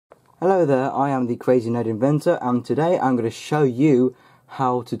Hello there, I am the Crazy Nerd Inventor, and today I'm going to show you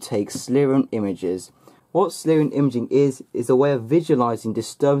how to take Schlieren images. What Schlieren imaging is a way of visualizing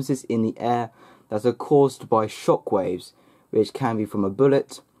disturbances in the air that are caused by shock waves, which can be from a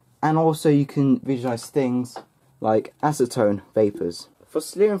bullet, and also you can visualize things like acetone vapors. For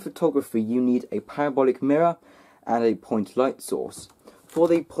Schlieren photography you need a parabolic mirror and a point light source. For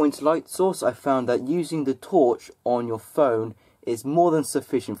the point light source, I found that using the torch on your phone is more than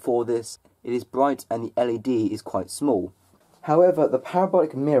sufficient for this. It is bright and the LED is quite small. However, the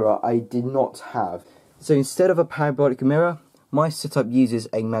parabolic mirror I did not have. So instead of a parabolic mirror, my setup uses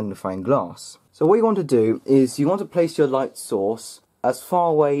a magnifying glass. So what you want to do is you want to place your light source as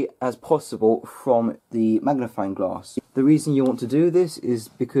far away as possible from the magnifying glass. The reason you want to do this is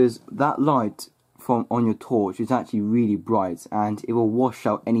because that light from on your torch is actually really bright and it will wash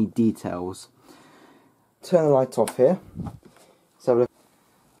out any details. Turn the light off here.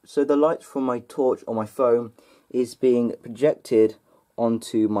 So the light from my torch on my phone is being projected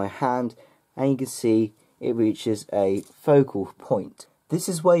onto my hand, and you can see it reaches a focal point. This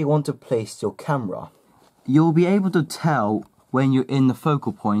is where you want to place your camera. You'll be able to tell when you're in the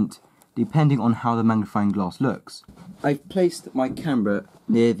focal point depending on how the magnifying glass looks. I've placed my camera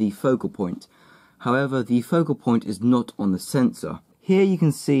near the focal point. However, the focal point is not on the sensor. Here you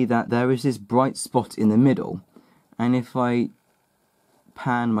can see that there is this bright spot in the middle, and if I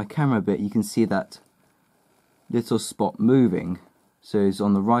pan my camera a bit, you can see that little spot moving. So it's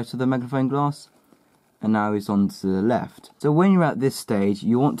on the right of the magnifying glass, and now it's on to the left. So when you're at this stage,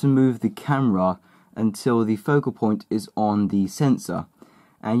 you want to move the camera until the focal point is on the sensor,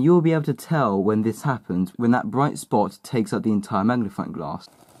 and you'll be able to tell when this happens, when that bright spot takes up the entire magnifying glass.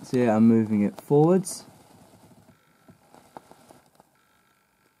 So here I'm moving it forwards.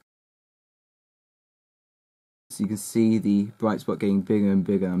 So you can see the bright spot getting bigger and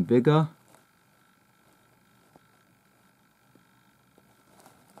bigger and bigger.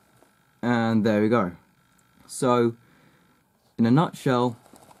 And there we go. So, in a nutshell,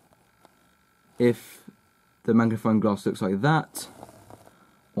 if the magnifying glass looks like that,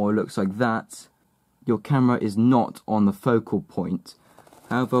 or looks like that, your camera is not on the focal point.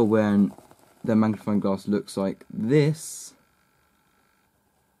 However, when the magnifying glass looks like this,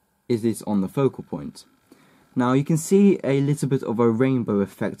 it is on the focal point. Now you can see a little bit of a rainbow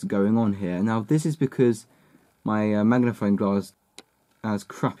effect going on here. Now this is because my magnifying glass has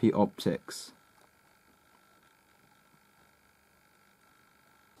crappy optics.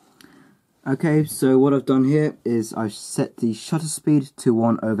 Okay, so what I've done here is I've set the shutter speed to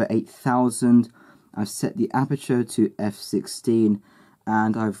 1/8000. I've set the aperture to f16,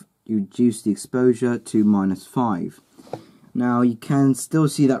 and I've reduced the exposure to -5. Now you can still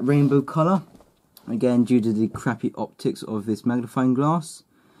see that rainbow colour, again due to the crappy optics of this magnifying glass.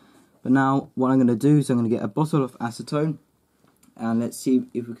 But now what I'm going to do is I'm going to get a bottle of acetone, and let's see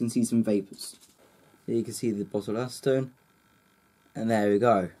if we can see some vapours. Here you can see the bottle of acetone, and there we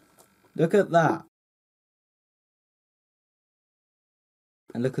go. Look at that!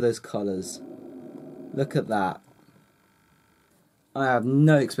 And look at those colours. Look at that. I have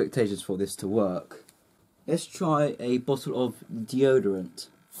no expectations for this to work. Let's try a bottle of deodorant.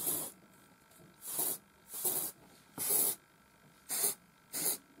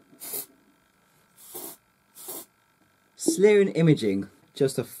 Schlieren imaging,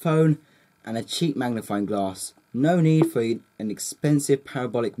 just a phone and a cheap magnifying glass. No need for an expensive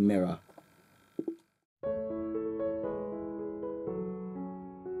parabolic mirror.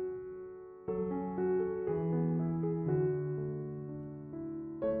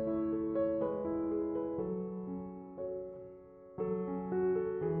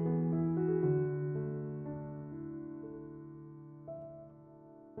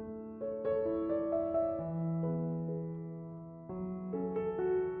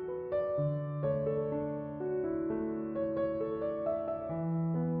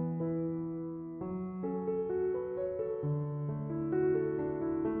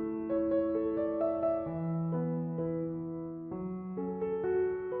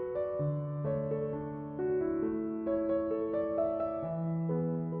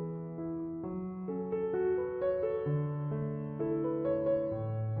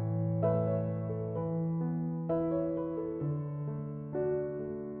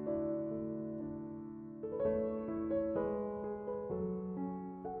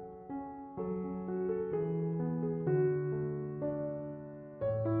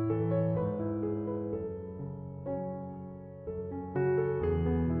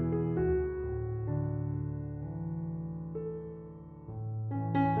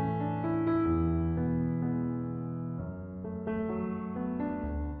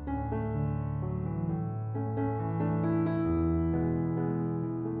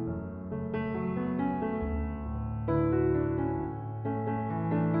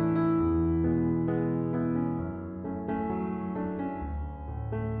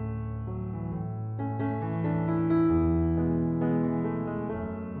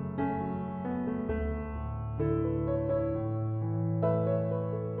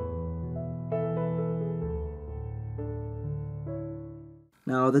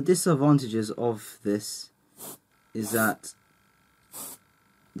 Now the disadvantages of this is that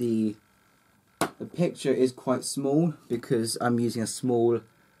the picture is quite small because I'm using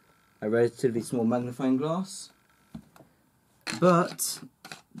a relatively small magnifying glass. But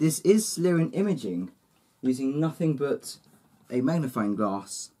this is Schlieren imaging using nothing but a magnifying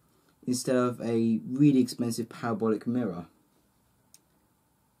glass instead of a really expensive parabolic mirror.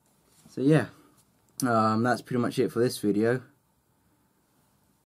 So yeah, that's pretty much it for this video.